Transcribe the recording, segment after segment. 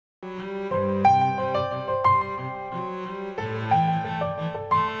What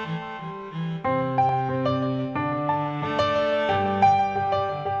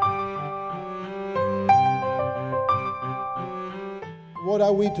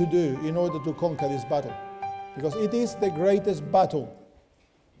are we to do in order to conquer this battle? Because it is the greatest battle.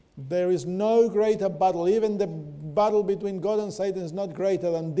 There is no greater battle. Even the battle between God and Satan is not greater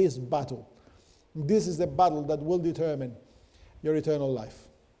than this battle. This is the battle that will determine your eternal life.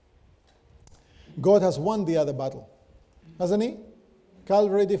 God has won the other battle, hasn't he?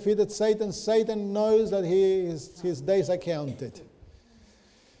 Calvary defeated Satan. Satan knows that his days are counted.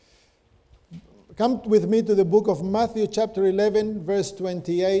 Come with me to the book of Matthew chapter 11, verse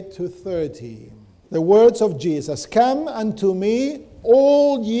 28 to 30. The words of Jesus, "Come unto me,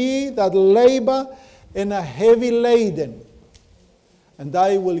 all ye that labor and are heavy laden, and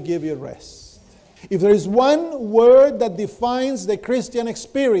I will give you rest." If there is one word that defines the Christian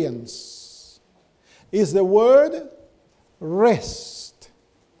experience, is the word rest.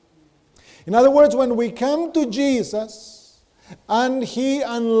 In other words, when we come to Jesus and he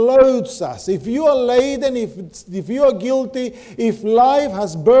unloads us, if you are laden, if you are guilty, if life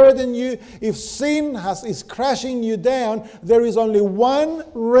has burdened you, if sin is crashing you down, there is only one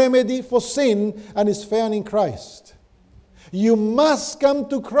remedy for sin, and it's found in Christ. You must come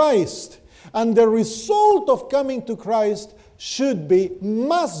to Christ, and the result of coming to Christ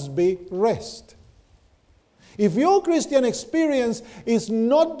must be rest. If your Christian experience is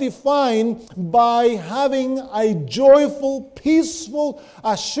not defined by having a joyful, peaceful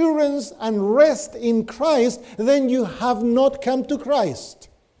assurance and rest in Christ, then you have not come to Christ.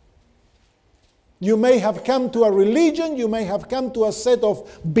 You may have come to a religion, you may have come to a set of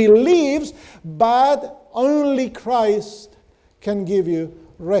beliefs, but only Christ can give you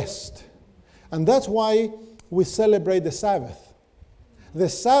rest. And that's why we celebrate the Sabbath. The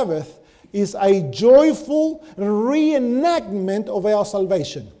Sabbath is a joyful reenactment of our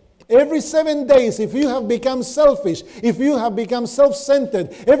salvation. Every 7 days, if you have become selfish, if you have become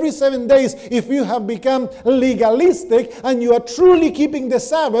self-centered, every 7 days, if you have become legalistic and you are truly keeping the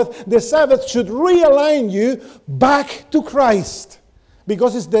Sabbath should realign you back to Christ.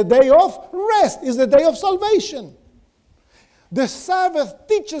 Because it's the day of rest, it's the day of salvation. The Sabbath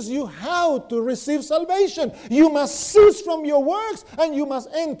teaches you how to receive salvation. You must cease from your works and you must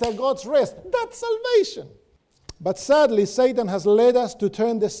enter God's rest. That's salvation. But sadly, Satan has led us to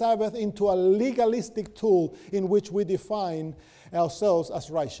turn the Sabbath into a legalistic tool in which we define ourselves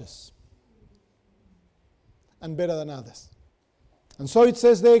as righteous and better than others. And so it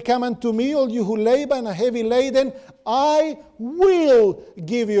says there, "Come unto me, all you who labor and are heavy laden, I will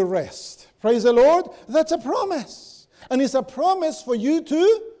give you rest." Praise the Lord. That's a promise. And it's a promise for you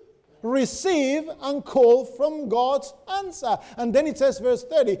to receive and call from God's answer. And then it says, verse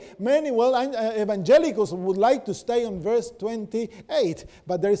 30, many evangelicals would like to stay on verse 28,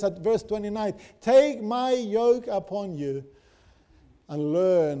 but there is at verse 29, "Take my yoke upon you and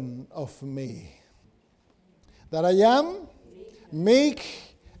learn of me, that I am meek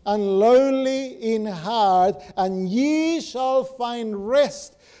and lowly in heart, and ye shall find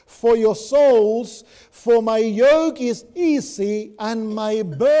rest for your souls, for my yoke is easy and my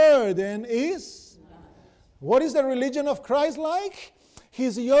burden is..." What is the religion of Christ like?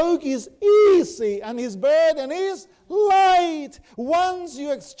 His yoke is easy and his burden is light. Once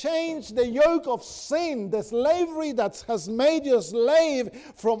you exchange the yoke of sin, the slavery that has made you a slave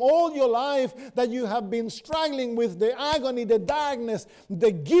from all your life, that you have been struggling with, the agony, the darkness,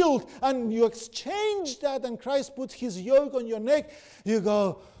 the guilt, and you exchange that and Christ puts his yoke on your neck, you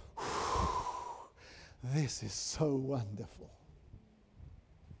go, "This is so wonderful."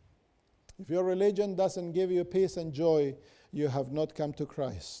 If your religion doesn't give you peace and joy, you have not come to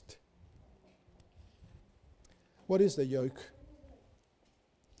Christ. What is the yoke?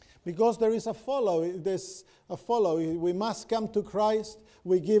 Because there's a follow. We must come to Christ.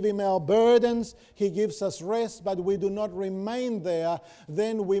 We give him our burdens. He gives us rest, but we do not remain there.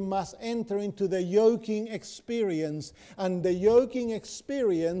 Then we must enter into the yoking experience. And the yoking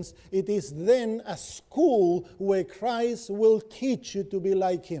experience, it is then a school where Christ will teach you to be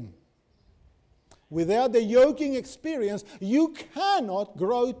like him. Without the yoking experience, you cannot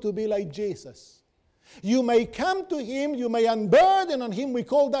grow to be like Jesus. You may come to him, you may unburden on him, we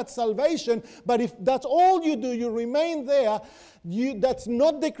call that salvation, but if that's all you do, you remain there, that's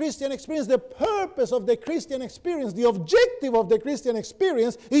not the Christian experience. The purpose of the Christian experience, the objective of the Christian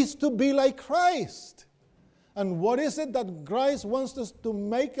experience is to be like Christ. And what is it that Christ wants us to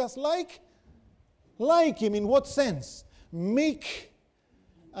make us like? Like him in what sense? Meek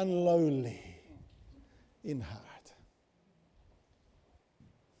and lowly in heart.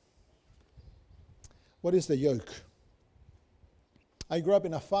 What is the yoke? I grew up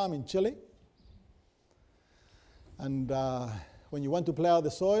in a farm in Chile. And when you want to plow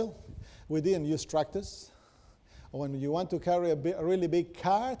the soil, we didn't use tractors. Or when you want to carry a really big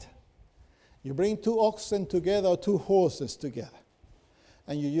cart, you bring 2 oxen together or 2 horses together.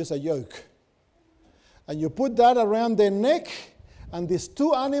 And you use a yoke. And you put that around their neck, and these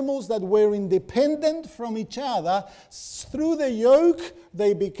 2 animals that were independent from each other, through the yoke,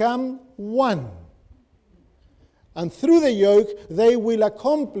 they become one. And through the yoke, they will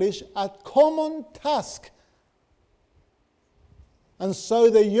accomplish a common task. And so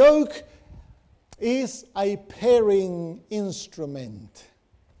the yoke is a pairing instrument.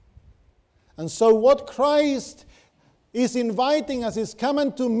 And so what Christ is inviting us is, come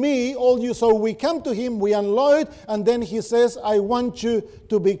unto me, all you. So we come to him, we unload, and then he says, I want you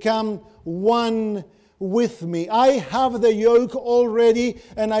to become one with me. I have the yoke already,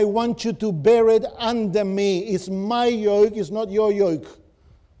 and I want you to bear it under me. It's my yoke, it's not your yoke.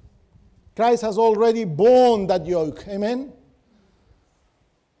 Christ has already borne that yoke. Amen?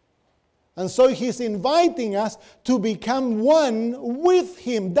 And so he's inviting us to become one with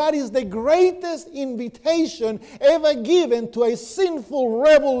him. That is the greatest invitation ever given to a sinful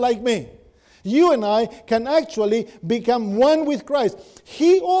rebel like me. You and I can actually become one with Christ.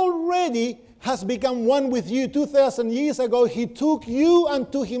 He already has become one with you. 2,000 years ago, he took you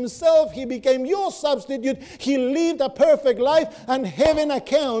unto himself. He became your substitute. He lived a perfect life, and heaven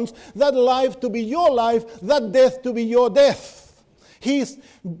accounts that life to be your life, that death to be your death.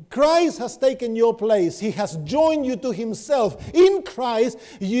 Christ has taken your place. He has joined you to himself. In Christ,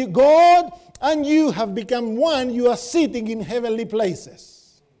 God and you have become one. You are sitting in heavenly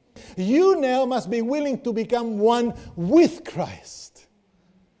places. You now must be willing to become one with Christ.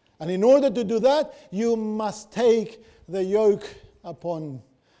 And in order to do that, you must take the yoke upon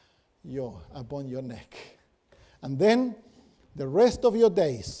your neck. And then, the rest of your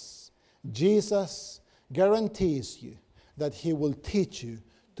days, Jesus guarantees you that he will teach you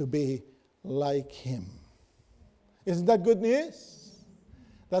to be like him. Isn't that good news?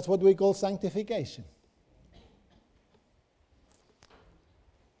 That's what we call sanctification.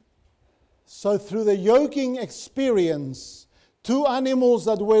 So through the yoking experience, 2 animals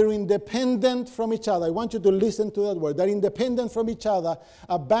that were independent from each other, I want you to listen to that word, they're independent from each other,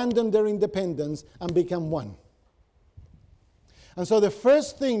 abandon their independence and become one. And so the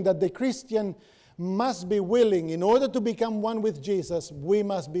first thing that the Christian must be willing, in order to become one with Jesus, we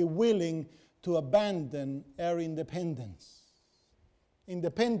must be willing to abandon our independence.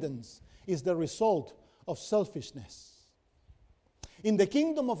 Independence is the result of selfishness. In the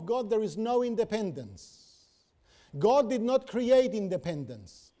kingdom of God, there is no independence. God did not create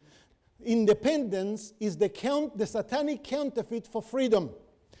independence. Independence is the satanic counterfeit for freedom.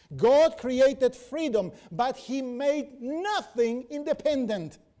 God created freedom, but he made nothing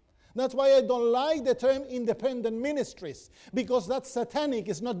independent. That's why I don't like the term independent ministries, because that's satanic,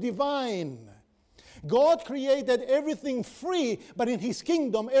 it's not divine. God created everything free, but in his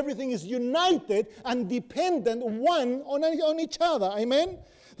kingdom everything is united and dependent one on each other. Amen?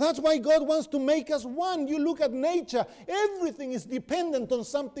 That's why God wants to make us one. You look at nature, everything is dependent on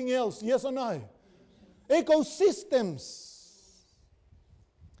something else. Yes or no? Ecosystems.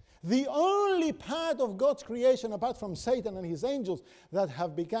 The only part of God's creation, apart from Satan and his angels, that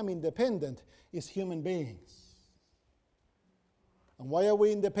have become independent is human beings. And why are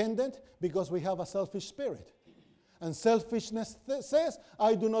we independent? Because we have a selfish spirit. And selfishness says,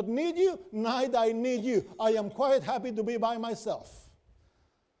 I do not need you, neither I need you. I am quite happy to be by myself.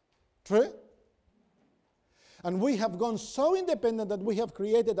 True? And we have gone so independent that we have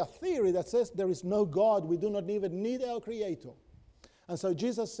created a theory that says there is no God. We do not even need our Creator. And so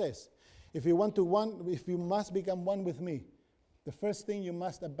Jesus says, if you must become one with me, the first thing you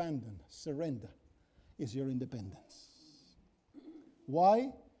must abandon, surrender, is your independence. Why?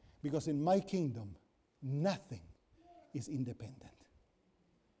 Because in my kingdom, nothing is independent.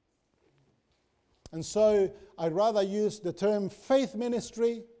 And so I'd rather use the term faith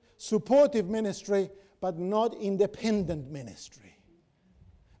ministry, supportive ministry, but not independent ministry.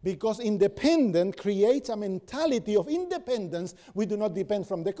 Because independent creates a mentality of independence. We do not depend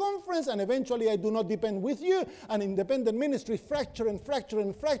from the conference, and eventually I do not depend with you. And independent ministry fracture and fracture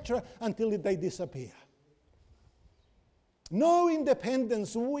and fracture until they disappear. No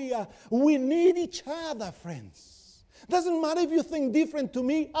independence. We need each other, friends. Doesn't matter if you think different to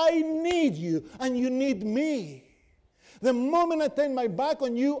me. I need you, and you need me. The moment I turn my back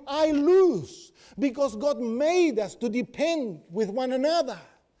on you, I lose. Because God made us to depend with one another.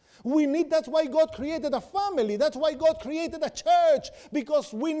 That's why God created a family. That's why God created a church,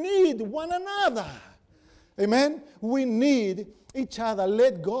 because we need one another. Amen? We need each other.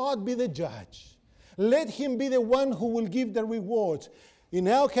 Let God be the judge. Let Him be the one who will give the rewards. In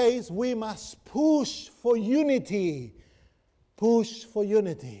our case, we must push for unity. Push for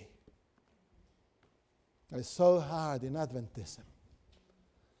unity. It's so hard in Adventism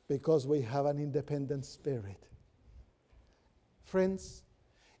because we have an independent spirit. Friends,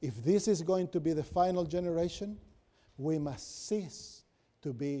 if this is going to be the final generation, we must cease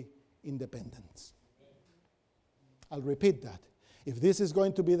to be independent. I'll repeat that. If this is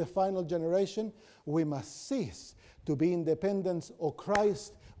going to be the final generation, we must cease to be independent, or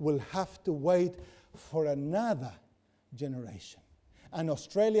Christ will have to wait for another generation. And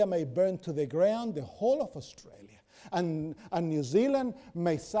Australia may burn to the ground, the whole of Australia. And New Zealand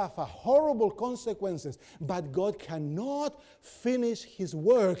may suffer horrible consequences. But God cannot finish His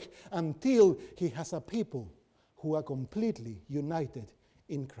work until He has a people who are completely united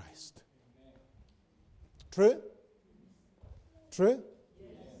in Christ. Amen. True? True?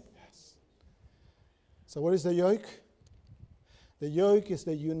 Yes. So what is the yoke? The yoke is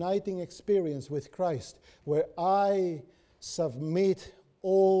the uniting experience with Christ, where I submit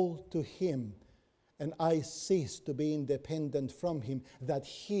all to Him and I cease to be independent from Him, that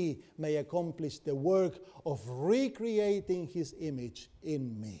He may accomplish the work of recreating His image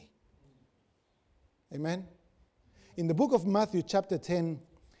in me. Amen? In the book of Matthew chapter 10,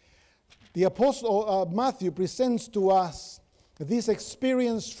 the Apostle Matthew presents to us this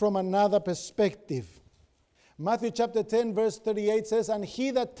experience from another perspective. Matthew chapter 10 verse 38 says, "And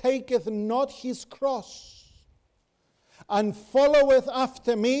he that taketh not his cross and followeth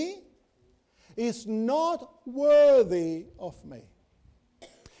after me is not worthy of me."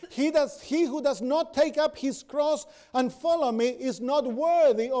 He who does not take up his cross and follow me is not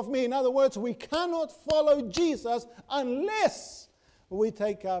worthy of me. In other words, we cannot follow Jesus unless we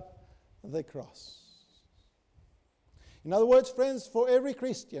take up the cross. In other words, friends, for every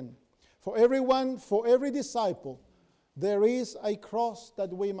Christian, for everyone, for every disciple, there is a cross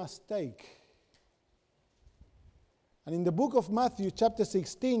that we must take. And in the book of Matthew chapter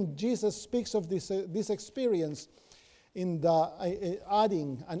 16, Jesus speaks of this experience in the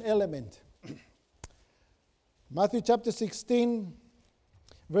adding an element. Matthew chapter 16,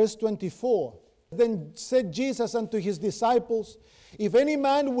 verse 24. "Then said Jesus unto his disciples, If any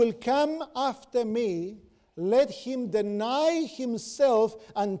man will come after me, let him deny himself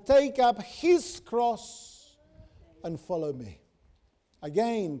and take up his cross and follow me."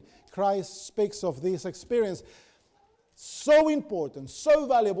 Again, Christ speaks of this experience. So important, so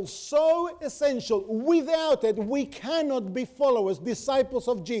valuable, so essential. Without it, we cannot be followers, disciples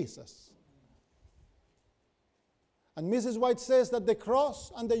of Jesus. And Mrs. White says that the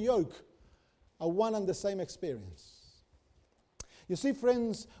cross and the yoke are one and the same experience. You see,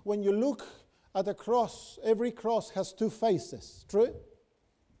 friends, when you look at a cross, every cross has two faces. True?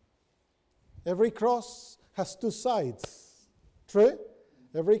 Every cross has two sides. True?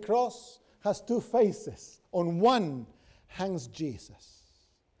 Every cross has two faces. On one hangs Jesus,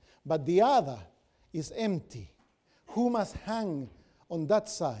 but the other is empty. Who must hang on that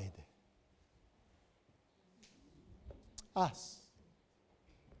side? Us.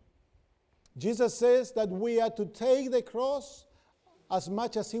 Jesus says that we are to take the cross as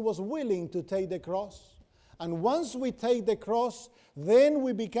much as He was willing to take the cross. And once we take the cross, then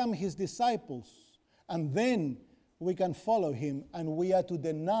we become His disciples. And then we can follow Him, and we are to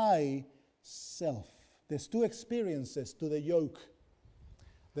deny self. There's two experiences to the yoke.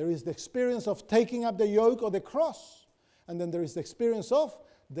 There is the experience of taking up the yoke or the cross, and then there is the experience of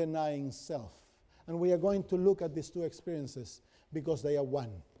denying self. And we are going to look at these two experiences because they are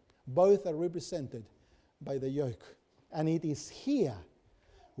one. Both are represented by the yoke. And it is here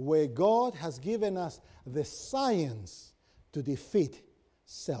where God has given us the science to defeat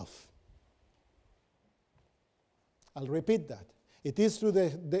self. I'll repeat that. It is through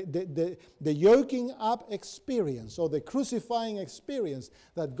the yoking up experience, or the crucifying experience,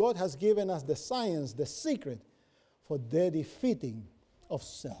 that God has given us the science, the secret for the defeating of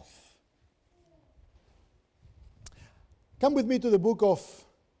self. Come with me to the book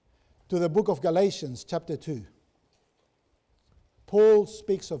of Galatians, chapter 2. Paul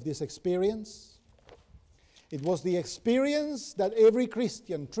speaks of this experience. It was the experience that every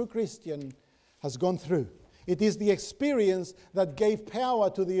Christian, true Christian, has gone through. It is the experience that gave power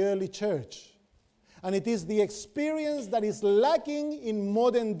to the early church. And it is the experience that is lacking in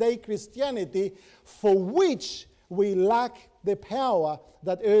modern day Christianity, for which we lack the power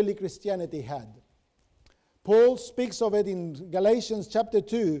that early Christianity had. Paul speaks of it in Galatians chapter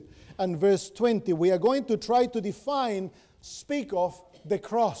 2 and verse 20. We are going to try to speak of the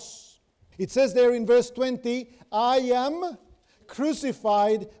cross. It says there in verse 20, I am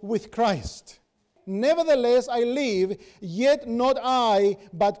crucified with Christ. Nevertheless I live, yet not I,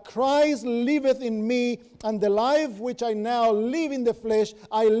 but Christ liveth in me, and the life which I now live in the flesh,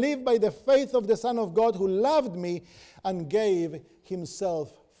 I live by the faith of the Son of God who loved me and gave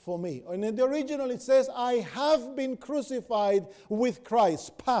himself for me. And in the original it says, I have been crucified with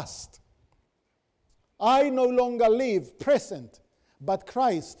Christ, past. I no longer live, present, but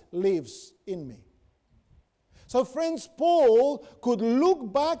Christ lives in me. So friends, Paul could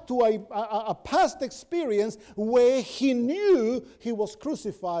look back to a past experience where he knew he was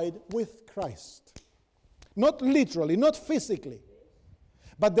crucified with Christ. Not literally, not physically.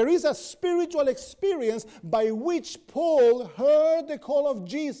 But there is a spiritual experience by which Paul heard the call of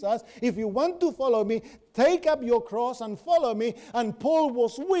Jesus. If you want to follow me, take up your cross and follow me. And Paul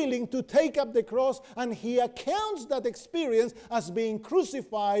was willing to take up the cross, and he accounts that experience as being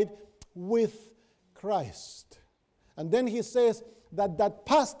crucified with Christ. And then he says that that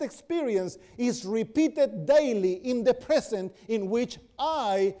past experience is repeated daily in the present, in which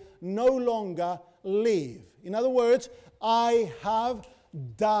I no longer live. In other words, I have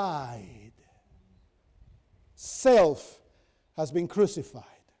died. Self has been crucified.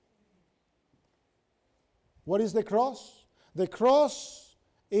 What is the cross? The cross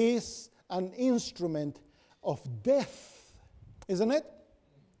is an instrument of death, isn't it?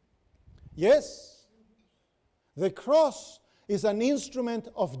 Yes. The cross is an instrument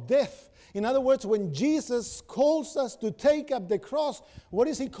of death. In other words, when Jesus calls us to take up the cross, what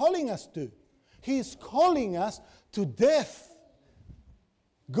is he calling us to? He's calling us to death.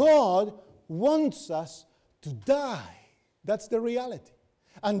 God wants us to die. That's the reality.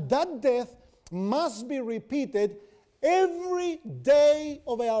 And that death must be repeated every day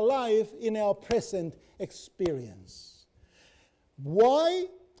of our life in our present experience. Why?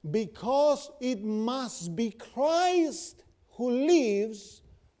 Because it must be Christ who lives,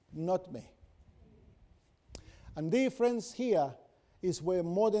 not me. And dear friends, here is where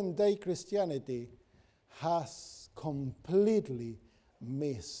modern day Christianity has completely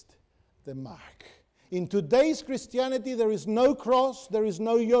missed the mark. In today's Christianity, there is no cross, there is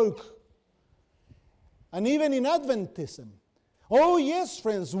no yoke. And even in Adventism, oh yes,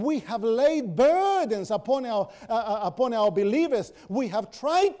 friends, we have laid burdens upon our believers. We have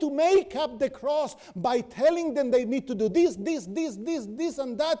tried to make up the cross by telling them they need to do this,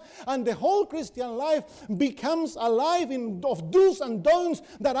 and that. And the whole Christian life becomes a life of do's and don'ts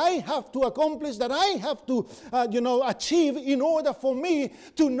that I have to accomplish, that I have to achieve in order for me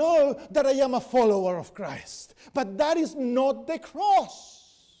to know that I am a follower of Christ. But that is not the cross.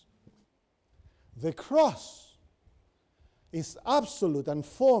 The cross is absolute and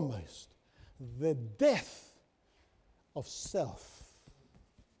foremost the death of self.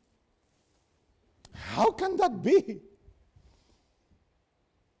 How can that be?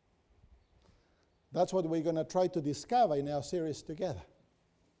 That's what we're going to try to discover in our series together.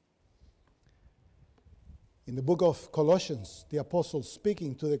 In the book of Colossians, the apostle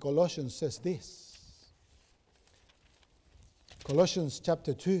speaking to the Colossians says this. Colossians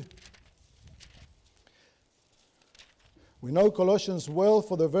chapter 2. We know Colossians well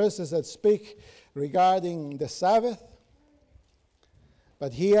for the verses that speak regarding the Sabbath.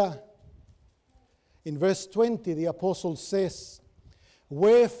 But here, in verse 20, the apostle says,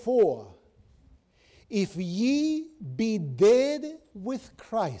 wherefore, if ye be dead with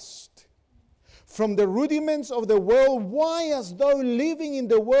Christ, from the rudiments of the world, why as though living in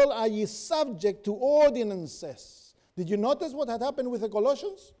the world are ye subject to ordinances? Did you notice what had happened with the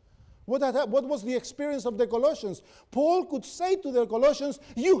Colossians? What was the experience of the Colossians? Paul could say to the Colossians,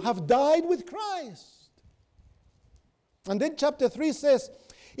 you have died with Christ. And then chapter 3 says,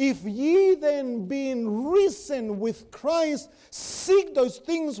 if ye then being risen with Christ, seek those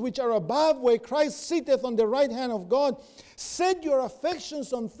things which are above, where Christ sitteth on the right hand of God, set your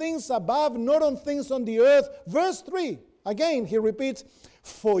affections on things above, not on things on the earth. Verse 3, again he repeats,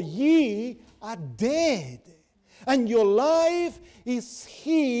 for ye are dead, and your life is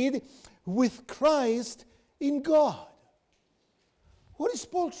hid with Christ in God. What is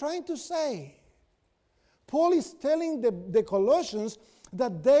Paul trying to say? Paul is telling the Colossians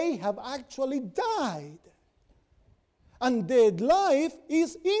that they have actually died. And their life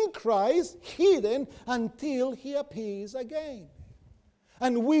is in Christ, hidden until he appears again.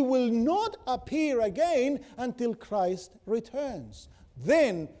 And we will not appear again until Christ returns.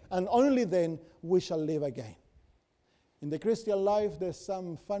 Then, and only then, we shall live again. In the Christian life, there's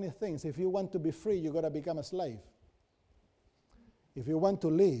some funny things. If you want to be free, you've got to become a slave. If you want to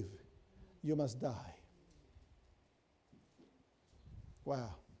live, you must die.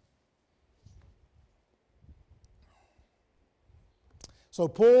 Wow. So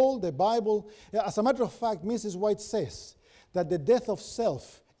Paul, the Bible, as a matter of fact, Mrs. White says that the death of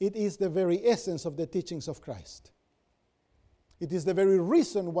self, it is the very essence of the teachings of Christ. It is the very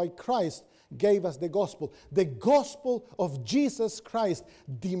reason why Christ gave us the gospel. The gospel of Jesus Christ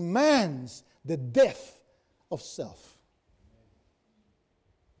demands the death of self.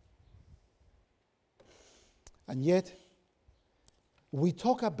 And yet, we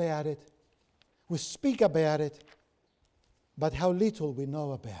talk about it, we speak about it, but how little we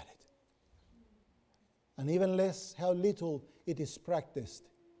know about it. And even less how little it is practiced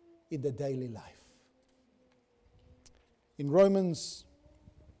in the daily life. In Romans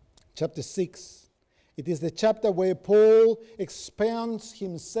chapter 6, it is the chapter where Paul expounds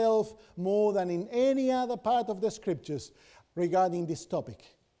himself more than in any other part of the scriptures regarding this topic.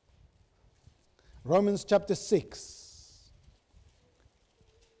 Romans chapter 6.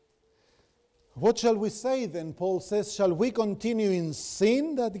 What shall we say then? Paul says, shall we continue in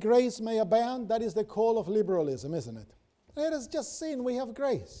sin that grace may abound? That is the call of liberalism, isn't it? Let us just sin, we have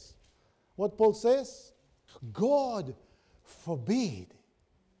grace. What Paul says? God forbid.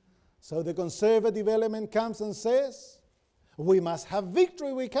 So the conservative element comes and says, we must have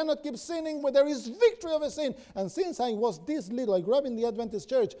victory. We cannot keep sinning when there is victory over sin. And since I was this little, I grew up in the Adventist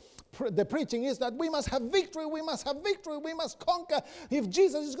church, the preaching is that we must have victory, we must have victory, we must conquer. If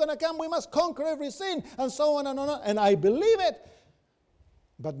Jesus is going to come, we must conquer every sin, and so on and on. And I believe it.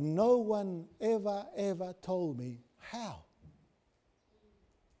 But no one ever told me how.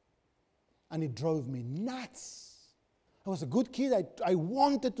 And it drove me nuts. I was a good kid. I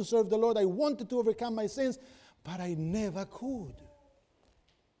wanted to serve the Lord. I wanted to overcome my sins. But I never could.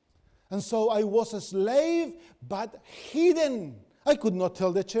 And so I was a slave, but hidden. I could not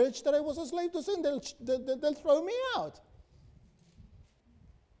tell the church that I was a slave to sin. They'll throw me out.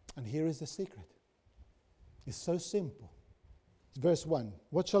 And here is the secret. It's so simple. Verse 1.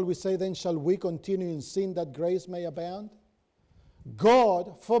 What shall we say then? Shall we continue in sin that grace may abound?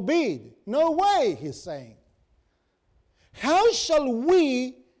 God forbid. No way, he's saying. How shall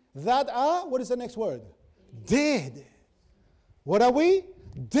we that are, what is the next word? Dead. What are we?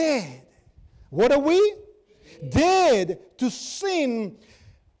 Dead. What are we? Dead to sin,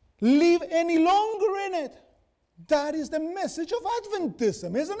 live any longer in it. That is the message of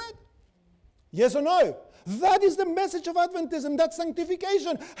Adventism, isn't it? Yes or no? That is the message of Adventism, that's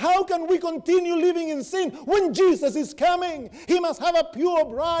sanctification. How can we continue living in sin when Jesus is coming? He must have a pure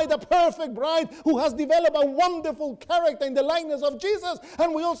bride, a perfect bride who has developed a wonderful character in the likeness of Jesus.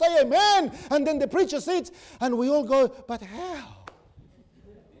 And we all say amen. And then the preacher sits and we all go, but how?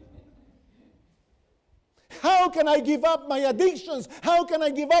 How can I give up my addictions? How can I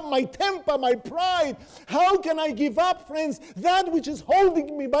give up my temper, my pride? How can I give up, friends, that which is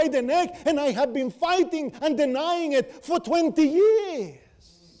holding me by the neck and I have been fighting and denying it for 20 years?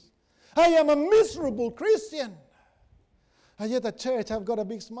 I am a miserable Christian. And yet at church I've got a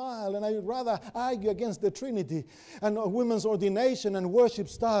big smile and I would rather argue against the Trinity and women's ordination and worship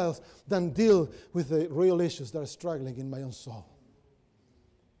styles than deal with the real issues that are struggling in my own soul.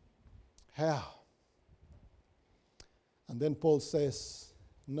 How? And then Paul says,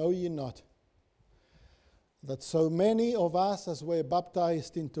 know ye not that so many of us as were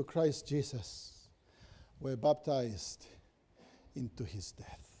baptized into Christ Jesus were baptized into his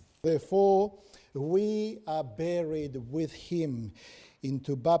death. Therefore, we are buried with him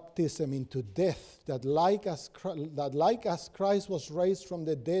into baptism, into death, that like as Christ was raised from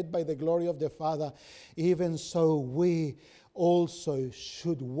the dead by the glory of the Father, even so we also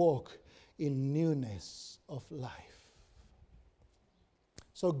should walk in newness of life.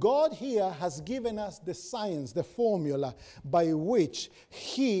 So God here has given us the science, the formula by which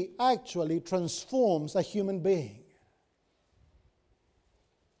he actually transforms a human being.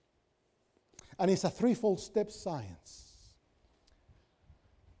 And it's a threefold step science.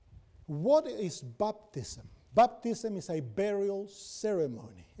 What is baptism? Baptism is a burial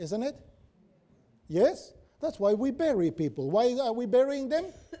ceremony, isn't it? Yes? That's why we bury people. Why are we burying them?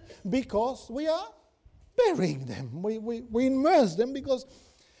 Because we are burying them. We immerse them because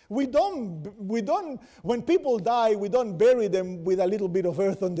we don't, when people die, we don't bury them with a little bit of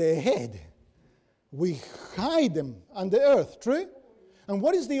earth on their head. We hide them under earth, true? And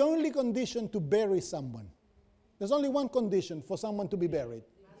what is the only condition to bury someone? There's only one condition for someone to be buried.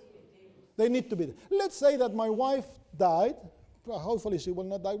 They need to be there. Let's say that my wife died. Hopefully she will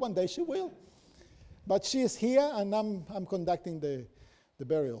not die. One day she will. But she is here and I'm conducting the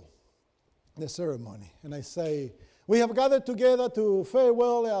burial, the ceremony. And I say, We have gathered together to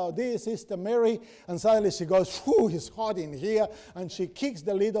farewell our dear sister Mary, and suddenly she goes, "Whew, it's hot in here," and she kicks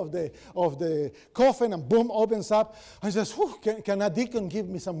the lid of the coffin, and boom, opens up, and says, "Whew, can a deacon give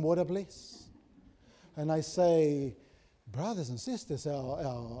me some water, please?" And I say, brothers and sisters,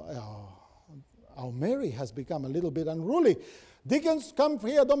 our Mary has become a little bit unruly. Deacons, come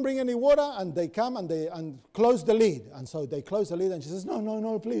here, don't bring any water. And they come and close the lid. And so they close the lid, and she says,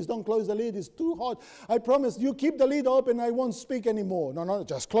 no, please don't close the lid. It's too hot. I promise you keep the lid open, I won't speak anymore. No,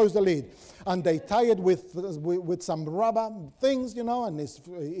 just close the lid. And they tie it with some rubber things, and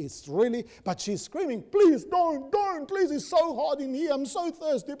it's really, but she's screaming, "Please don't, please, it's so hot in here, I'm so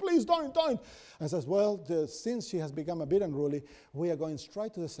thirsty, please don't." And says, well, since she has become a bit unruly, we are going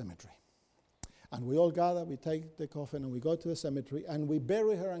straight to the cemetery. And we all gather, we take the coffin, and we go to the cemetery, and we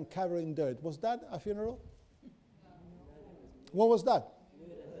bury her and cover her in dirt. Was that a funeral? What was that?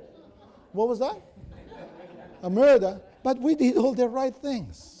 What was that? A murder. But we did all the right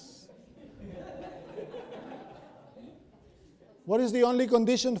things. What is the only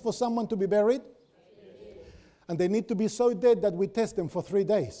condition for someone to be buried? And they need to be so dead that we test them for 3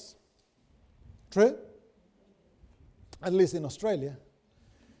 days. True? At least in Australia.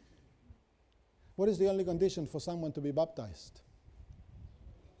 What is the only condition for someone to be baptized?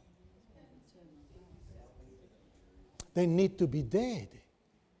 They need to be dead.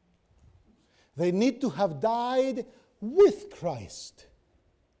 They need to have died with Christ.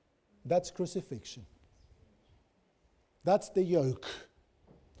 That's crucifixion. That's the yoke.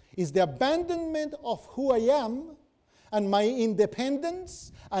 It's the abandonment of who I am and my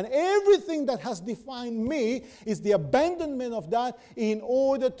independence and everything that has defined me, is the abandonment of that in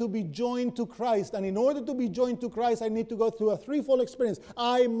order to be joined to Christ. And in order to be joined to Christ, I need to go through a threefold experience.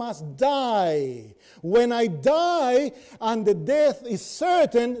 I must die. When I die and the death is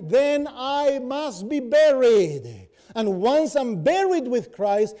certain, then I must be buried. And once I'm buried with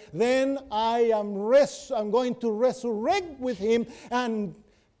Christ, then I'm going to resurrect with Him, and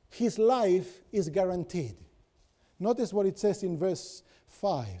His life is guaranteed. Notice what it says in verse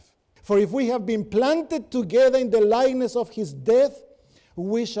 5. For if we have been planted together in the likeness of His death,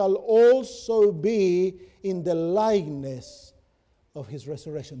 we shall also be in the likeness of His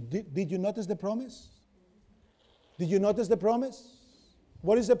resurrection. Did you notice the promise? Did you notice the promise?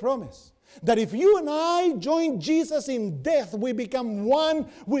 What is the promise? That if you and I join Jesus in death, we become one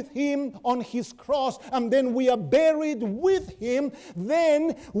with Him on His cross, and then we are buried with Him.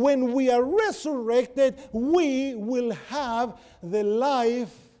 Then when we are resurrected, we will have the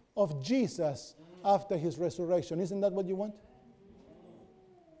life of Jesus after His resurrection. Isn't that what you want?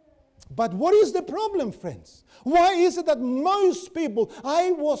 But what is the problem, friends? Why is it that most people...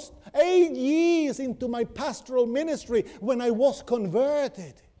 I was 8 years into my pastoral ministry when I was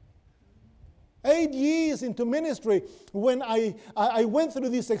converted. 8 years into ministry when I went through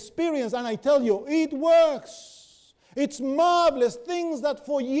this experience, and I tell you, it works. It's marvelous. Things that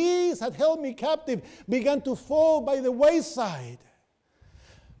for years had held me captive began to fall by the wayside.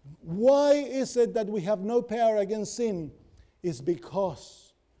 Why is it that we have no power against sin? It's because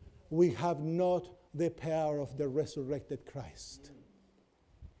we have not the power of the resurrected Christ.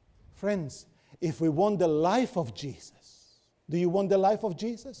 Friends, if we want the life of Jesus, do you want the life of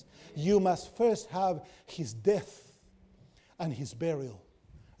Jesus? You must first have His death and His burial.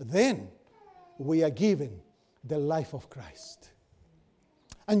 Then we are given the life of Christ.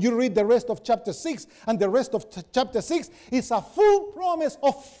 And you read the rest of chapter 6, and the rest of chapter 6 is a full promise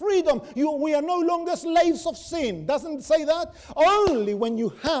of freedom. We are no longer slaves of sin. Doesn't it say that? Only when you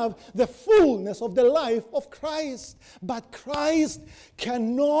have the fullness of the life of Christ. But Christ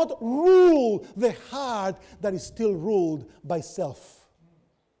cannot rule the heart that is still ruled by self.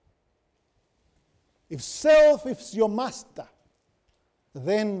 If self is your master,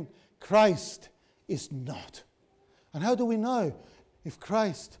 then Christ is not. And how do we know if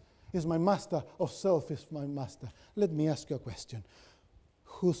Christ is my master or self is my master? Let me ask you a question.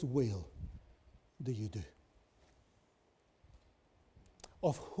 Whose will do you do?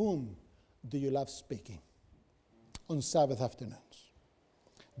 Of whom do you love speaking on Sabbath afternoons,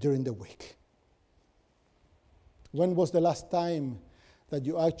 during the week? When was the last time that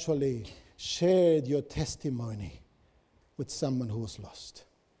you actually shared your testimony with someone who was lost?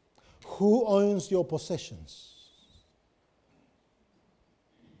 Who owns your possessions?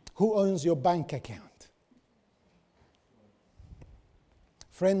 Who owns your bank account?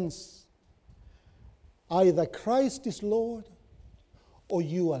 Friends, either Christ is Lord or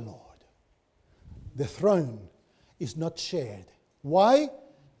you are Lord. The throne is not shared. Why?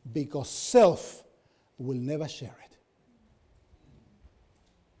 Because self will never share it.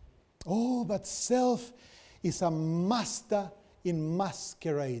 Oh, but self is a master in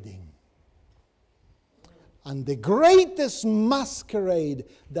masquerading. And the greatest masquerade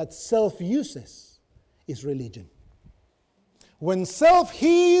that self uses is religion. When self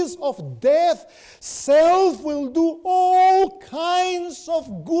hears of death, self will do all kinds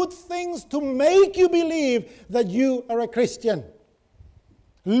of good things to make you believe that you are a Christian.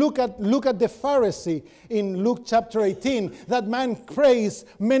 Look at the Pharisee in Luke chapter 18. That man prays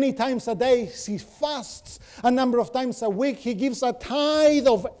many times a day. He fasts a number of times a week. He gives a tithe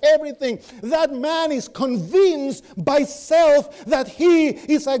of everything. That man is convinced by self that he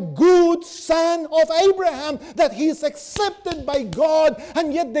is a good son of Abraham, that he is accepted by God,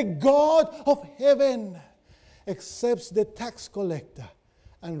 and yet the God of heaven accepts the tax collector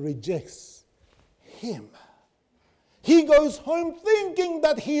and rejects him. He goes home thinking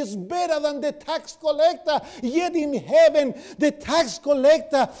that he is better than the tax collector. Yet in heaven, the tax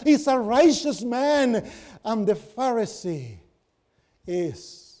collector is a righteous man. And the Pharisee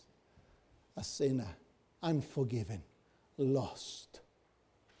is a sinner, unforgiven, lost.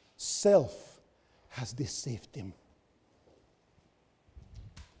 Self has deceived him.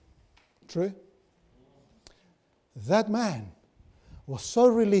 True? That man was so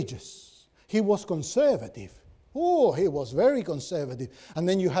religious. He was conservative. Oh, he was very conservative. And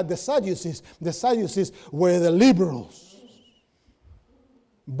then you had the Sadducees. The Sadducees were the liberals.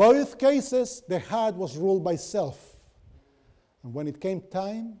 Both cases, the heart was ruled by self. And when it came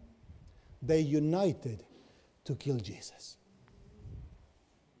time, they united to kill Jesus.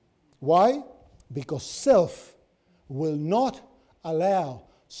 Why? Because self will not allow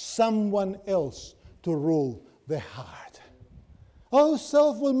someone else to rule the heart. Oh,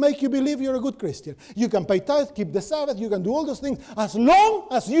 self will make you believe you're a good Christian. You can pay tithe, keep the Sabbath, you can do all those things as long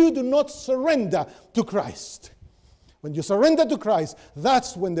as you do not surrender to Christ. When you surrender to Christ,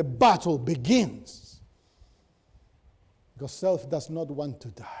 that's when the battle begins. Because self does not want to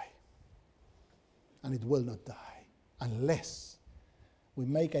die. And it will not die unless we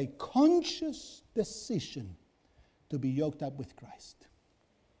make a conscious decision to be yoked up with Christ.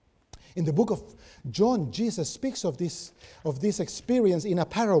 In the book of John, Jesus speaks of this experience in a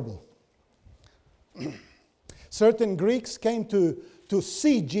parable. Certain Greeks came to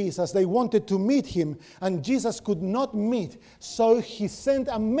see Jesus. They wanted to meet him, and Jesus could not meet. So he sent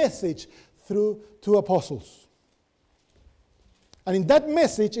a message through two apostles. And in that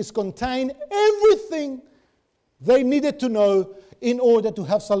message is contained everything they needed to know in order to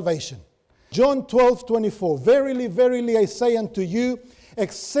have salvation. John 12:24. Verily, verily, I say unto you,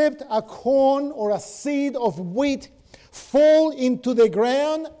 except a corn or a seed of wheat fall into the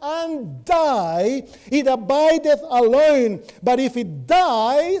ground and die, it abideth alone. But if it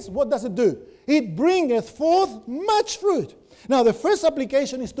dies, what does it do? It bringeth forth much fruit. Now, the first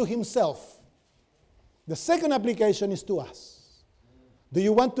application is to himself. The second application is to us. Do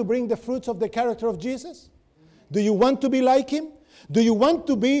you want to bring the fruits of the character of Jesus? Do you want to be like him? Do you want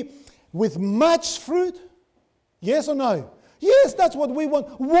to be with much fruit? Yes or no? Yes, that's what we want.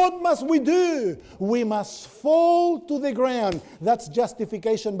 What must we do? We must fall to the ground. That's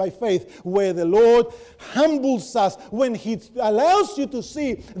justification by faith, where the Lord humbles us when he allows you to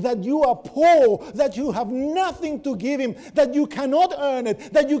see that you are poor, that you have nothing to give him, that you cannot earn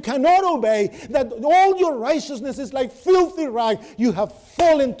it, that you cannot obey, that all your righteousness is like filthy rag. You have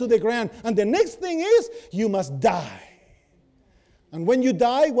fallen to the ground. And the next thing is, you must die. And when you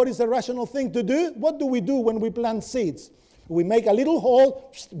die, what is the rational thing to do? What do we do when we plant seeds? We make a little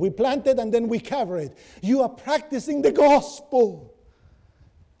hole, we plant it, and then we cover it. You are practicing the gospel.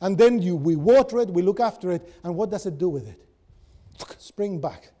 And then we water it, we look after it, and what does it do with it? Spring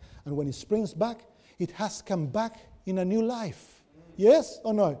back. And when it springs back, it has come back in a new life. Yes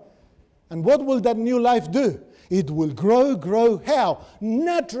or no? And what will that new life do? It will grow. How?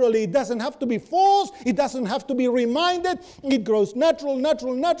 Naturally. It doesn't have to be forced. It doesn't have to be reminded. It grows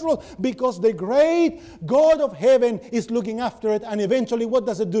natural, because the great God of heaven is looking after it. And eventually, what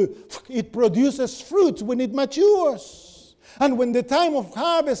does it do? It produces fruit when it matures. And when the time of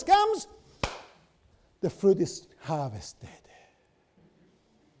harvest comes, the fruit is harvested.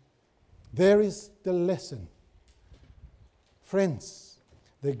 There is the lesson. Friends,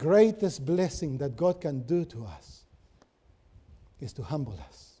 the greatest blessing that God can do to us is to humble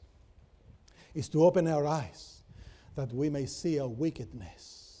us, is to open our eyes that we may see our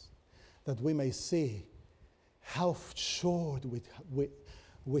wickedness, that we may see how short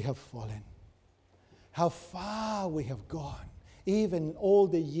we have fallen, how far we have gone, even all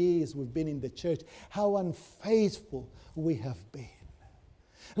the years we've been in the church, how unfaithful we have been.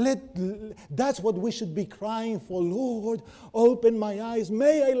 That's what we should be crying for. Lord, open my eyes.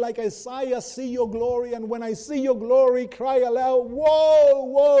 May I, like Isaiah, see your glory. And when I see your glory, cry aloud, woe,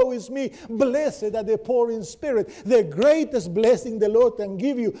 woe is me. Blessed are the poor in spirit. The greatest blessing the Lord can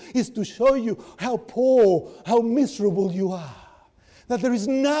give you is to show you how poor, how miserable you are. That there is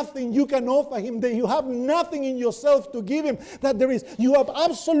nothing you can offer Him. That you have nothing in yourself to give Him. That you are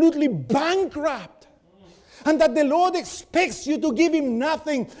absolutely bankrupt. And that the Lord expects you to give Him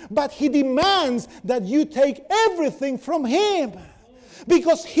nothing, but He demands that you take everything from Him.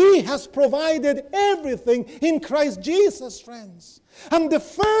 Because He has provided everything in Christ Jesus, friends. And the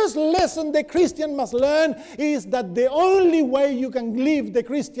first lesson the Christian must learn is that the only way you can live the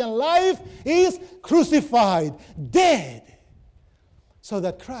Christian life is crucified, dead, so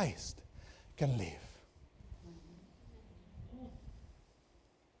that Christ can live.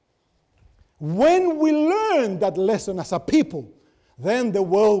 When we learn that lesson as a people, then the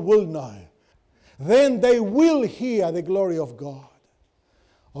world will know. Then they will hear the glory of God.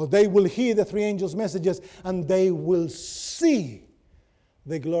 Or they will hear the three angels' messages, and they will see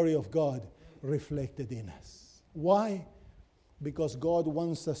the glory of God reflected in us. Why? Because God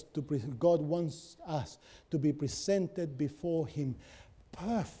wants us to be presented before Him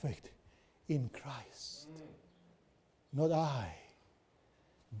perfect in Christ. Not I,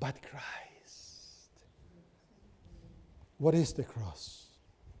 but Christ. What is the cross?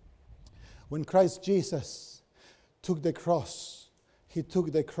 When Christ Jesus took the cross, He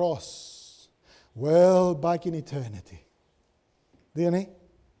took the cross well back in eternity. Didn't He?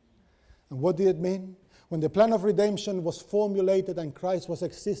 And what did it mean? When the plan of redemption was formulated and Christ was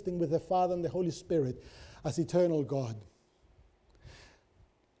existing with the Father and the Holy Spirit as eternal God,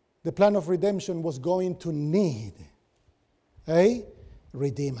 the plan of redemption was going to need a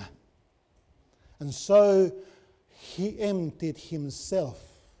Redeemer. And so He emptied Himself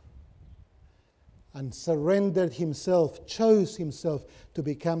and surrendered Himself, chose Himself to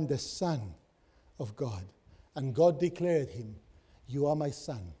become the Son of God. And God declared Him, "You are my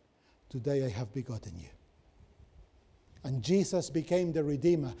Son. Today I have begotten you." And Jesus became the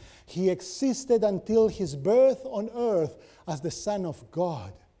Redeemer. He existed until His birth on earth as the Son of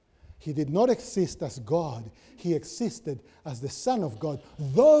God. He did not exist as God. He existed as the Son of God,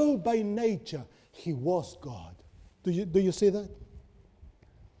 though by nature He was God. Do you see that?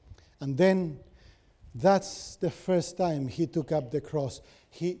 And then that's the first time He took up the cross.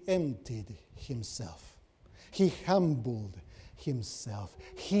 He emptied Himself. He humbled Himself.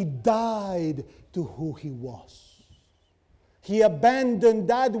 He died to who He was. He abandoned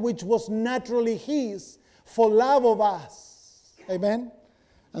that which was naturally His for love of us. Amen?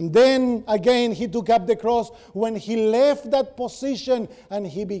 And then again He took up the cross when He left that position and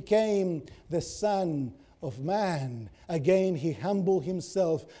He became the Son of Man. Again He humbled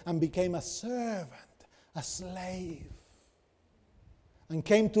Himself and became a servant, a slave, and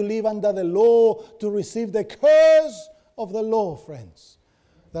came to live under the law to receive the curse of the law, friends.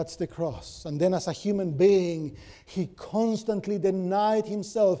 That's the cross. And then as a human being, He constantly denied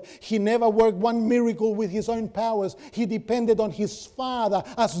Himself. He never worked one miracle with His own powers. He depended on His Father,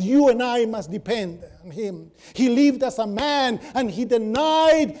 as you and I must depend on Him. He lived as a man, and He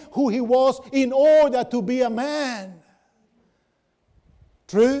denied who He was in order to be a man.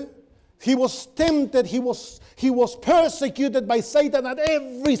 True? He was tempted. He was persecuted by Satan at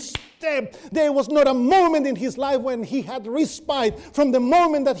every step. There was not a moment in His life when He had respite. From the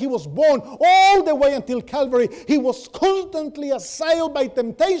moment that He was born all the way until Calvary, He was constantly assailed by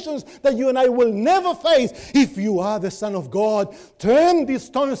temptations that you and I will never face. If you are the Son of God, turn these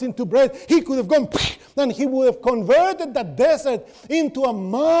stones into bread. He could have gone and He would have converted that desert into a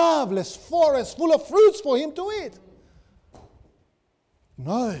marvelous forest full of fruits for Him to eat.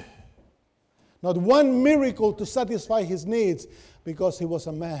 No. Not one miracle to satisfy His needs, because He was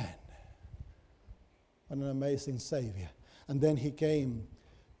a man. What an amazing Savior. And then He came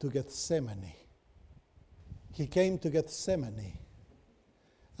to Gethsemane. He came to Gethsemane.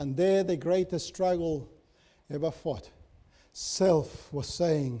 And there the greatest struggle ever fought. Self was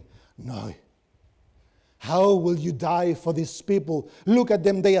saying, "No. How will you die for these people? Look at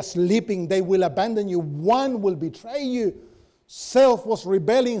them, they are sleeping. They will abandon you. One will betray you." Self was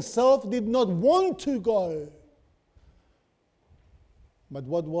rebelling. Self did not want to go. But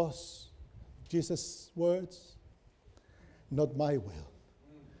what was Jesus' words? Not my will,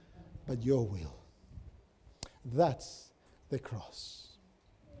 but your will. That's the cross.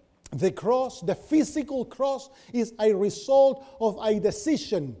 The cross, the physical cross, is a result of a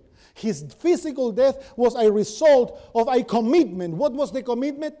decision. His physical death was a result of a commitment. What was the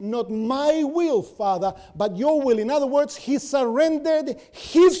commitment? Not my will, Father, but your will. In other words, he surrendered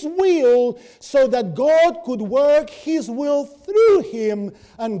his will so that God could work his will through him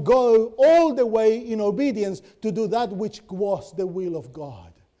and go all the way in obedience to do that which was the will of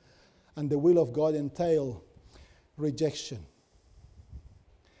God. And the will of God entailed rejection,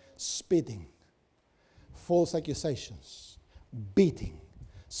 spitting, false accusations, beating,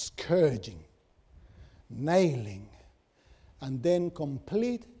 scourging, nailing, and then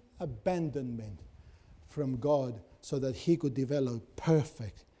complete abandonment from God so that he could develop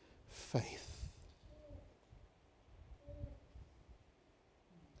perfect faith.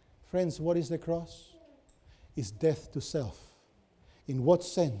 Friends, what is the cross? It's death to self. In what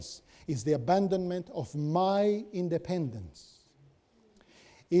sense? It's the abandonment of my independence.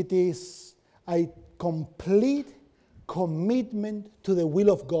 It is a complete commitment to the will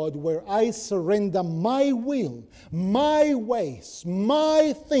of God, where I surrender my will, my ways,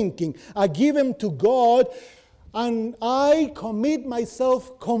 my thinking. I give them to God, and I commit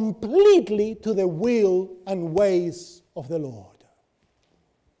myself completely to the will and ways of the Lord.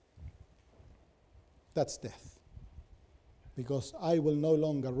 That's death, because I will no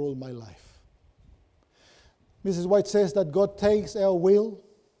longer rule my life. Mrs. White says that God takes our will,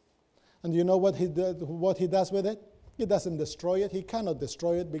 and you know what he does with it? He doesn't destroy it. He cannot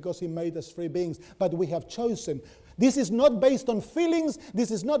destroy it because he made us free beings. But we have chosen. This is not based on feelings.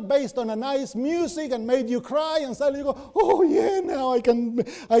 This is not based on a nice music and made you cry and suddenly you go, oh yeah, now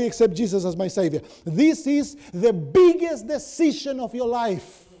I accept Jesus as my Savior. This is the biggest decision of your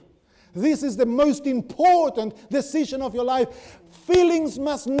life. This is the most important decision of your life. Feelings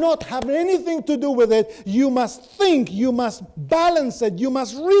must not have anything to do with it. You must think, you must balance it, you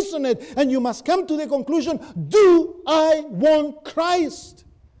must reason it, and you must come to the conclusion, do I want Christ?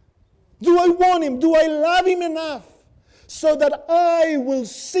 Do I want him? Do I love him enough so that I will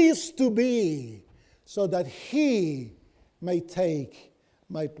cease to be, so that he may take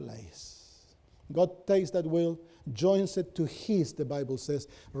my place? God takes that will, joins it to his, the Bible says,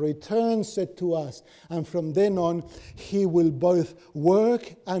 returns it to us. And from then on, he will both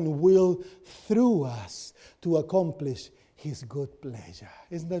work and will through us to accomplish his good pleasure.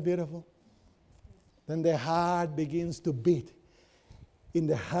 Isn't that beautiful? Then the heart begins to beat in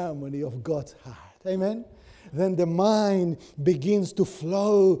the harmony of God's heart. Amen? Then the mind begins to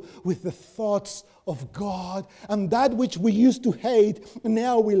flow with the thoughts of God. And that which we used to hate,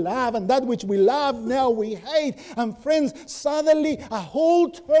 now we love. And that which we love, now we hate. And friends, suddenly a whole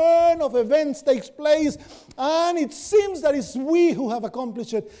turn of events takes place. And it seems that it's we who have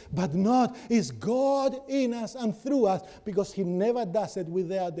accomplished it. But not. It's God in us and through us. Because he never does it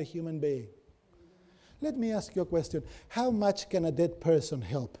without the human being. Let me ask you a question. How much can a dead person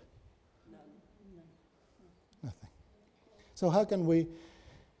help? Nothing. So how can we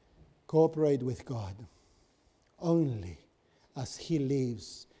cooperate with God? Only as he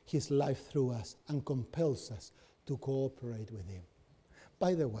lives his life through us and compels us to cooperate with him.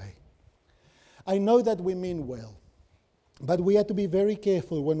 By the way, I know that we mean well, but we have to be very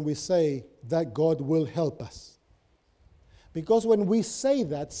careful when we say that God will help us. Because when we say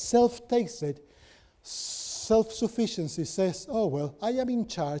that, self takes it. Self-sufficiency says, oh well, I am in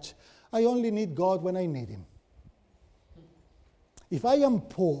charge. I only need God when I need him. If I am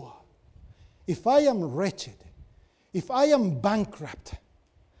poor, if I am wretched, if I am bankrupt,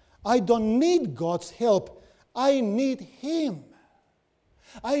 I don't need God's help. I need him.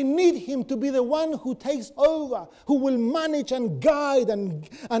 I need him to be the one who takes over, who will manage and guide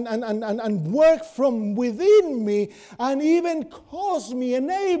and work from within me and even cause me,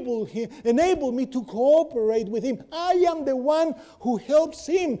 enable me to cooperate with him. I am the one who helps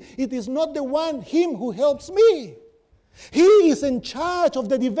him. It is not him who helps me. He is in charge of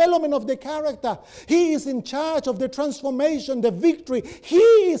the development of the character. He is in charge of the transformation, the victory.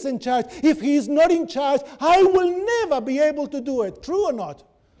 He is in charge. If he is not in charge, I will never be able to do it. True or not?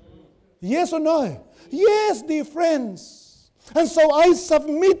 Yes or no? Yes, dear friends. And so I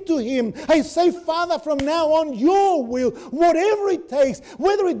submit to him. I say, Father, from now on, your will, whatever it takes,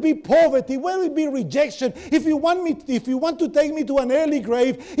 whether it be poverty, whether it be rejection, if you want to take me to an early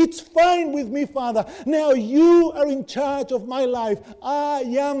grave, it's fine with me, Father. Now you are in charge of my life. I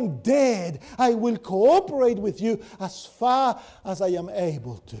am dead. I will cooperate with you as far as I am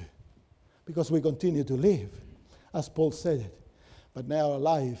able to. Because we continue to live, as Paul said it. But now our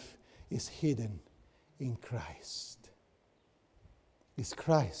life is hidden in Christ. It's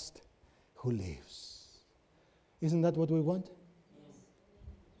Christ who lives. Isn't that what we want?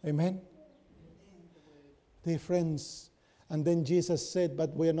 Amen? Dear friends, And then Jesus said,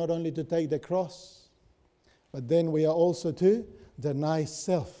 but we are not only to take the cross, but then we are also to deny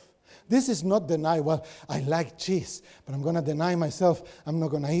self. This is not deny, well, I like cheese, but I'm going to deny myself, I'm not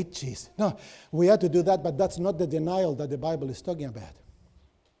going to eat cheese. No, we have to do that, but that's not the denial that the Bible is talking about.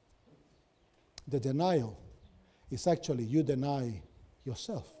 The denial is actually you deny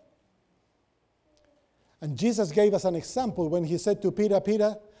yourself. And Jesus gave us an example when he said to Peter,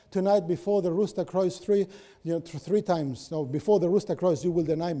 Peter, tonight before the rooster crows three times. No, before the rooster crows, you will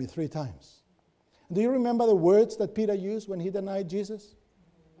deny me 3 times. Do you remember the words that Peter used when he denied Jesus?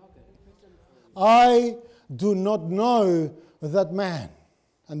 I do not know that man.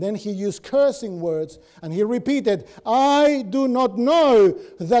 And then he used cursing words and he repeated, I do not know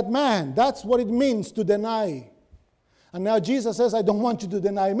that man. That's what it means to deny. And now Jesus says, I don't want you to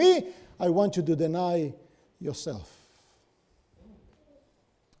deny me. I want you to deny yourself.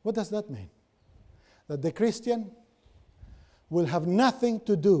 What does that mean? That the Christian will have nothing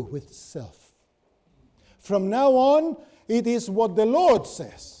to do with self. From now on, it is what the Lord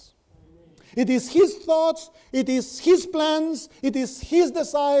says. It is His thoughts, it is His plans, it is His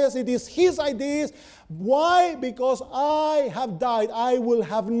desires, it is His ideas. Why? Because I have died. I will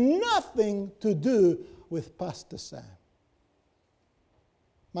have nothing to do with Pastor Sam.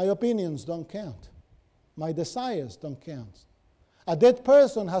 My opinions don't count. My desires don't count. A dead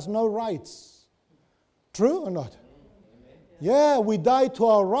person has no rights. True or not? Yeah, we die to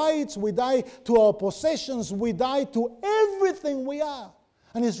our rights, we die to our possessions, we die to everything we are.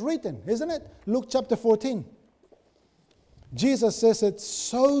 And it's written, isn't it? Luke chapter 14. Jesus says it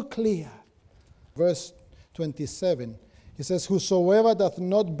so clear. Verse 27. He says, whosoever doth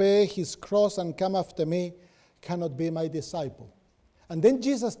not bear his cross and come after me cannot be my disciple. And then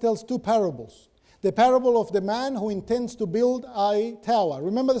Jesus tells 2 parables. The parable of the man who intends to build a tower.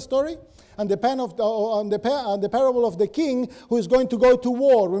 Remember the story? And the parable of the king who is going to go to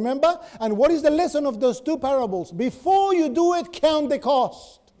war. Remember? And what is the lesson of those 2 parables? Before you do it, count the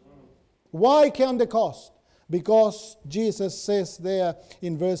cost. Why count the cost? Because Jesus says there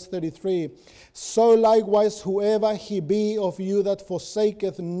in verse 33, so likewise whoever he be of you that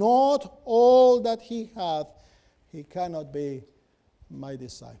forsaketh not all that he hath, he cannot be my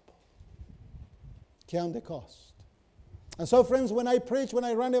disciple. Count the cost. And so, friends, when I preach, when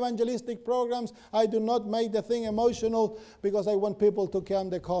I run evangelistic programs, I do not make the thing emotional because I want people to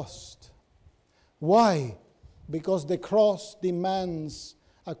count the cost. Why? Because the cross demands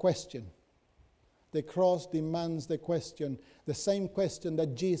a question. The cross demands the question, the same question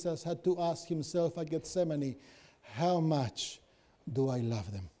that Jesus had to ask himself at Gethsemane. How much do I love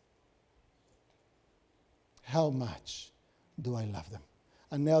them? How much do I love them?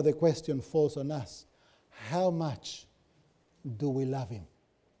 And now the question falls on us. How much do we love him?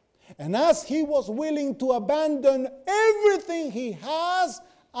 And as he was willing to abandon everything he has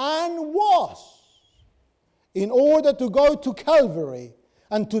and was in order to go to Calvary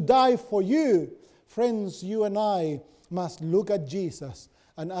and to die for you, friends, you and I must look at Jesus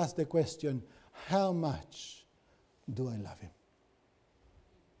and ask the question, how much do I love him?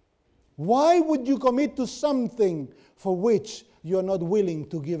 Why would you commit to something for which you are not willing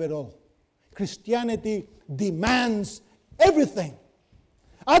to give it all? Christianity demands everything.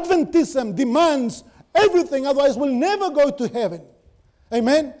 Adventism demands everything, otherwise we'll never go to heaven.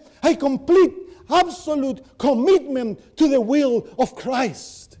 Amen? A complete, absolute commitment to the will of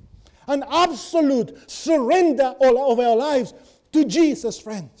Christ. An absolute surrender of our lives to Jesus,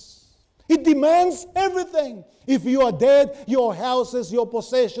 friends. It demands everything. If you are dead, your houses, your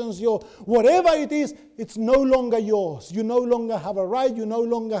possessions, your whatever it is, it's no longer yours. You no longer have a right. You no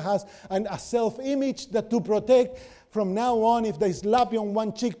longer have a self-image that to protect. From now on, if they slap you on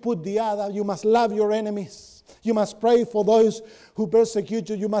one cheek, put the other. You must love your enemies. You must pray for those who persecute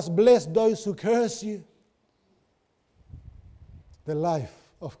you. You must bless those who curse you. The life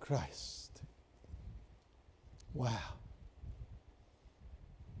of Christ. Wow.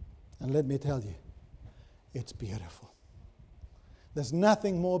 And let me tell you, it's beautiful. There's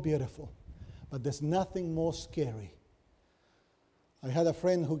nothing more beautiful, but there's nothing more scary. I had a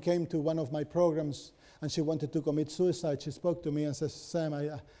friend who came to one of my programs and she wanted to commit suicide. She spoke to me and said,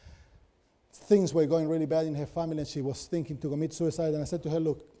 Sam, things were going really bad in her family and she was thinking to commit suicide. And I said to her,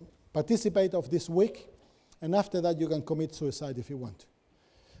 look, participate of this week and after that you can commit suicide if you want.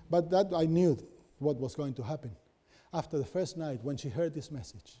 But that I knew what was going to happen. After the first night when she heard this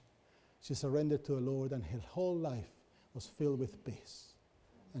message, she surrendered to the Lord and her whole life was filled with peace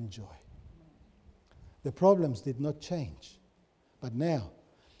and joy. The problems did not change. But now,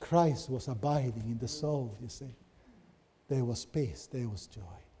 Christ was abiding in the soul, you see. There was peace, there was joy.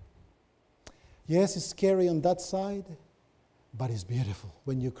 Yes, it's scary on that side, But it's beautiful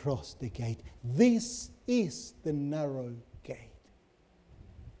when you cross the gate. This is the narrow gate.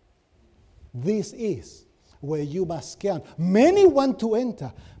 This is where you must count. Many want to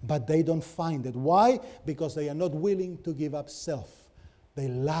enter, but they don't find it. Why? Because they are not willing to give up self. They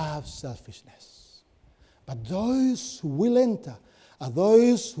love selfishness. But those who will enter are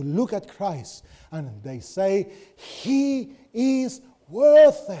those who look at Christ and they say, He is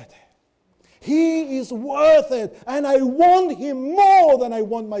worth it. He is worth it. And I want Him more than I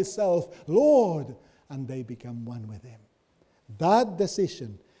want myself. Lord. And they become one with Him. That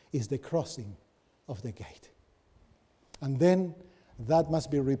decision is the crossing of the gate. And then that must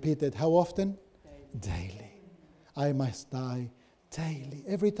be repeated how often? Daily. I must die daily.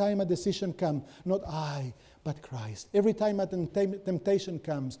 Every time a decision comes, not I, but Christ. Every time a temptation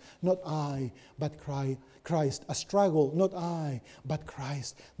comes, not I, but Christ. A struggle, not I, but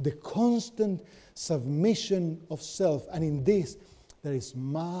Christ. The constant submission of self. And in this, there is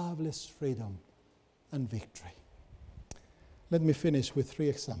marvelous freedom and victory. Let me finish with 3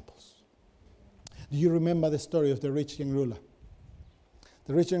 examples. Do you remember the story of the rich young ruler?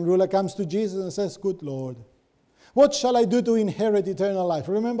 The rich young ruler comes to Jesus and says, Good Lord, what shall I do to inherit eternal life?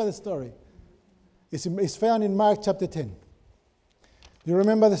 Remember the story. It's found in Mark chapter 10. Do you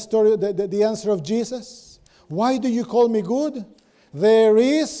remember the story, the answer of Jesus? Why do you call me good? There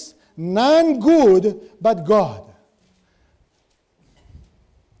is none good but God.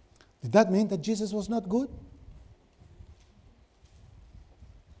 Did that mean that Jesus was not good?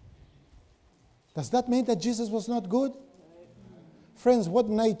 Does that mean that Jesus was not good? Friends, what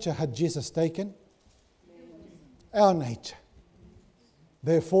nature had Jesus taken? Our nature.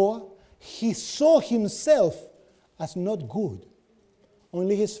 Therefore, He saw Himself as not good.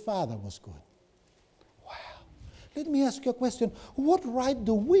 Only His Father was good. Wow. Let me ask you a question. What right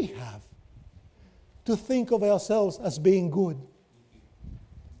do we have to think of ourselves as being good?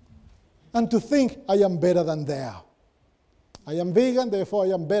 And to think, I am better than thou. I am vegan, therefore I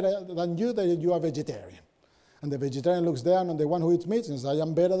am better than that you are vegetarian. And the vegetarian looks down on the one who eats meat and says, I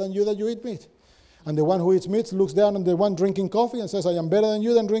am better than you that you eat meat. And the one who eats meat looks down on the one drinking coffee and says, I am better than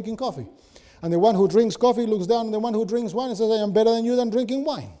you than drinking coffee. And the one who drinks coffee looks down on the one who drinks wine and says, I am better than you than drinking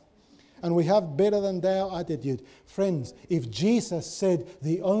wine. And we have better than thou attitude. Friends, if Jesus said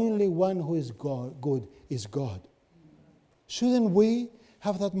the only one who is good is God, shouldn't we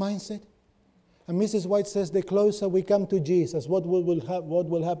have that mindset? And Mrs. White says, the closer we come to Jesus, what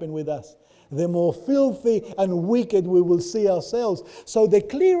will happen with us? The more filthy and wicked we will see ourselves. So the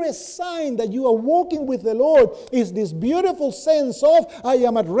clearest sign that you are walking with the Lord is this beautiful sense of, I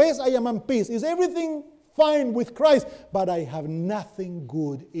am at rest, I am at peace. Is everything fine with Christ? But I have nothing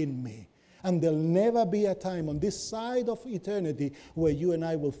good in me. And there'll never be a time on this side of eternity where you and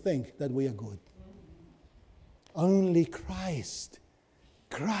I will think that we are good. Only Christ.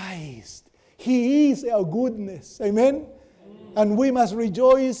 He is our goodness. Amen? And we must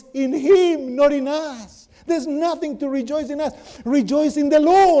rejoice in Him, not in us. There's nothing to rejoice in us. Rejoice in the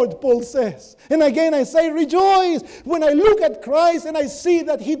Lord, Paul says. And again I say rejoice. When I look at Christ and I see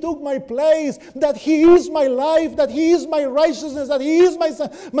that He took my place, that He is my life, that He is my righteousness, that He is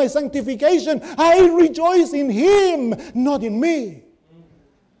my sanctification, I rejoice in Him, not in me.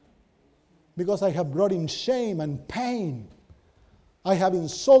 Because I have brought Him shame and pain. I have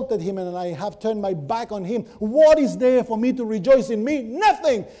insulted Him and I have turned my back on Him. What is there for me to rejoice in me?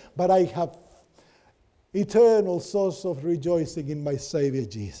 Nothing. But I have eternal source of rejoicing in my Savior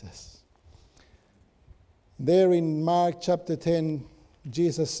Jesus. There in Mark chapter 10,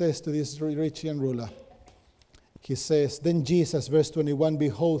 Jesus says to this rich young ruler, He says, Then Jesus, verse 21,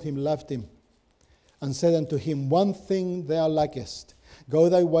 behold, Him loved him, and said unto him, One thing thou lackest. Go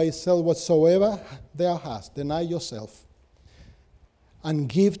thy way, sell whatsoever thou hast, deny yourself, and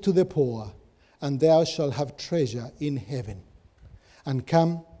give to the poor, and thou shalt have treasure in heaven. And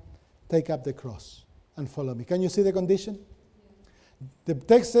come, take up the cross, and follow me. Can you see the condition? The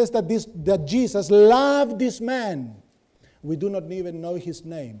text says that Jesus loved this man. We do not even know his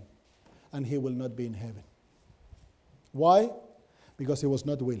name, and he will not be in heaven. Why? Because he was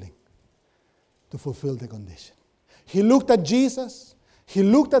not willing to fulfill the condition. He looked at Jesus, he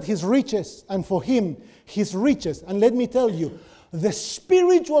looked at his riches, and for him, his riches, and let me tell you, the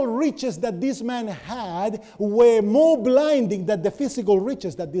spiritual riches that this man had were more blinding than the physical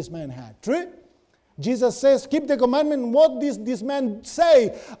riches that this man had. True? Jesus says, keep the commandment. What does this man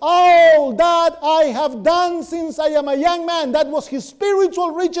say? All that I have done since I am a young man. That was his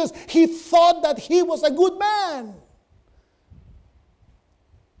spiritual riches. He thought that he was a good man.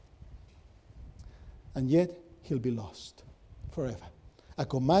 And yet, he'll be lost forever. A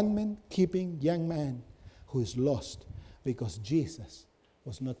commandment-keeping young man who is lost Because Jesus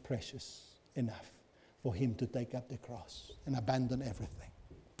was not precious enough for him to take up the cross and abandon everything.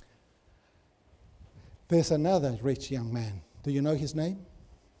 There's another rich young man. Do you know his name?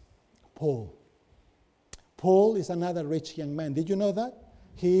 Paul. Paul is another rich young man. Did you know that?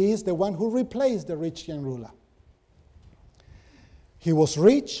 He is the one who replaced the rich young ruler. He was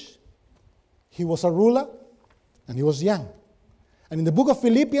rich, he was a ruler, and he was young. And in the book of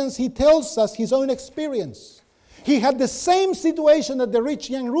Philippians, he tells us his own experience. He had the same situation as the rich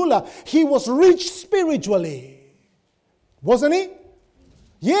young ruler. He was rich spiritually. Wasn't he?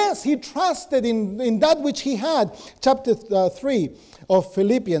 Yes, he trusted in that which he had. Chapter 3 of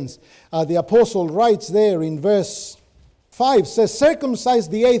Philippians, the apostle writes there in verse 5, says,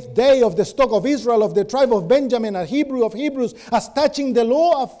 circumcised the 8th day of the stock of Israel, of the tribe of Benjamin, a Hebrew of Hebrews, as touching the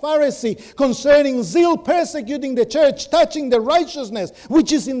law, a Pharisee, concerning zeal, persecuting the church, touching the righteousness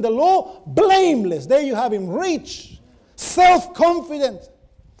which is in the law, blameless. There you have him, rich, self-confident,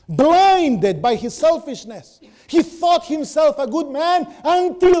 blinded by his selfishness. He thought himself a good man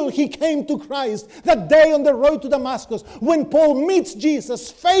until he came to Christ. That day on the road to Damascus, when Paul meets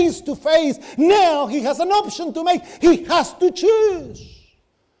Jesus face to face, now he has an option to make. He has to choose.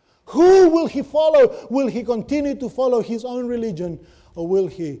 Who will he follow? Will he continue to follow his own religion, or will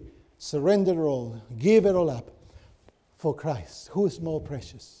he surrender it all, give it all up for Christ? Who is more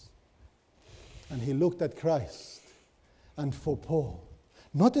precious? And he looked at Christ. And for Paul,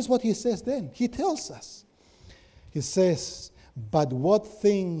 notice what he says then. He tells us. He says, but what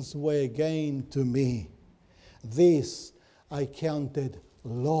things were gain to me, this I counted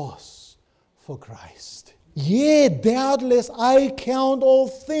loss for Christ. Yea, doubtless I count all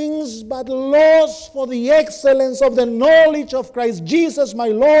things but loss for the excellence of the knowledge of Christ Jesus my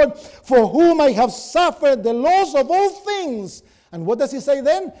Lord, for whom I have suffered the loss of all things. And what does he say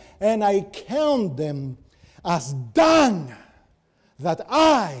then? And I count them as dung, that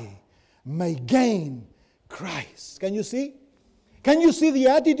I may gain Christ. Can you see? Can you see the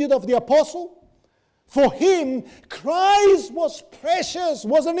attitude of the apostle? For him, Christ was precious,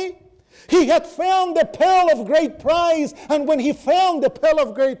 wasn't he? He had found the pearl of great price, and when he found the pearl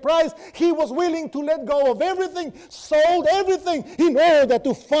of great price, he was willing to let go of everything, sold everything in order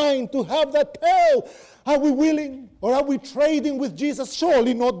to have that pearl. Are we willing, or are we trading with Jesus?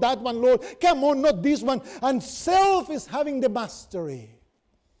 Surely not that one, Lord. Come on, not this one. And self is having the mastery.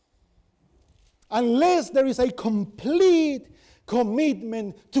 Unless there is a complete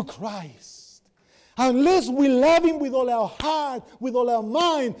commitment to Christ. Unless we love him with all our heart, with all our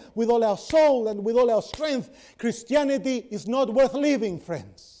mind, with all our soul, and with all our strength, Christianity is not worth living,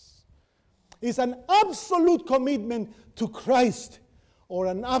 friends. It's an absolute commitment to Christ or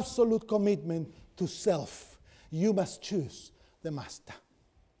an absolute commitment to self. You must choose the master.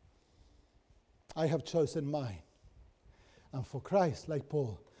 I have chosen mine. And for Christ, like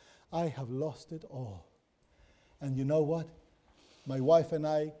Paul, I have lost it all. And you know what? My wife and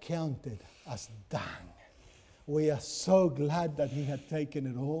I counted as dung. We are so glad that he had taken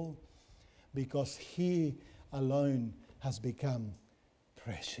it all, because he alone has become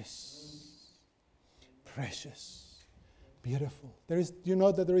precious. Precious. Beautiful. Do you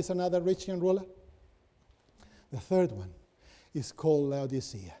know that there is another rich young ruler? The third one is called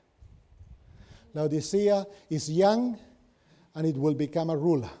Laodicea. Laodicea is young, and it will become a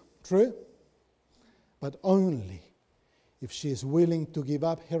ruler. True? But only if she is willing to give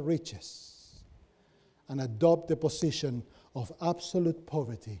up her riches and adopt the position of absolute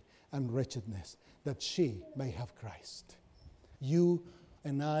poverty and wretchedness, that she may have Christ. You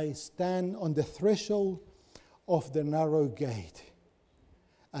and I stand on the threshold of the narrow gate,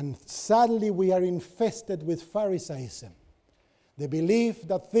 and sadly we are infested with Pharisaism. The belief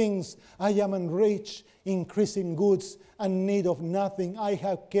that things, I am enriched, increase in goods, and need of nothing. I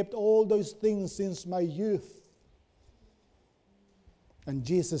have kept all those things since my youth. And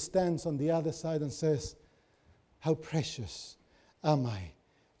Jesus stands on the other side and says, how precious am I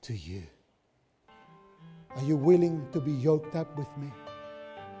to you? Are you willing to be yoked up with me?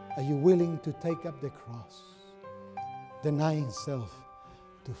 Are you willing to take up the cross, denying self,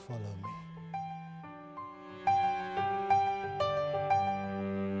 to follow me?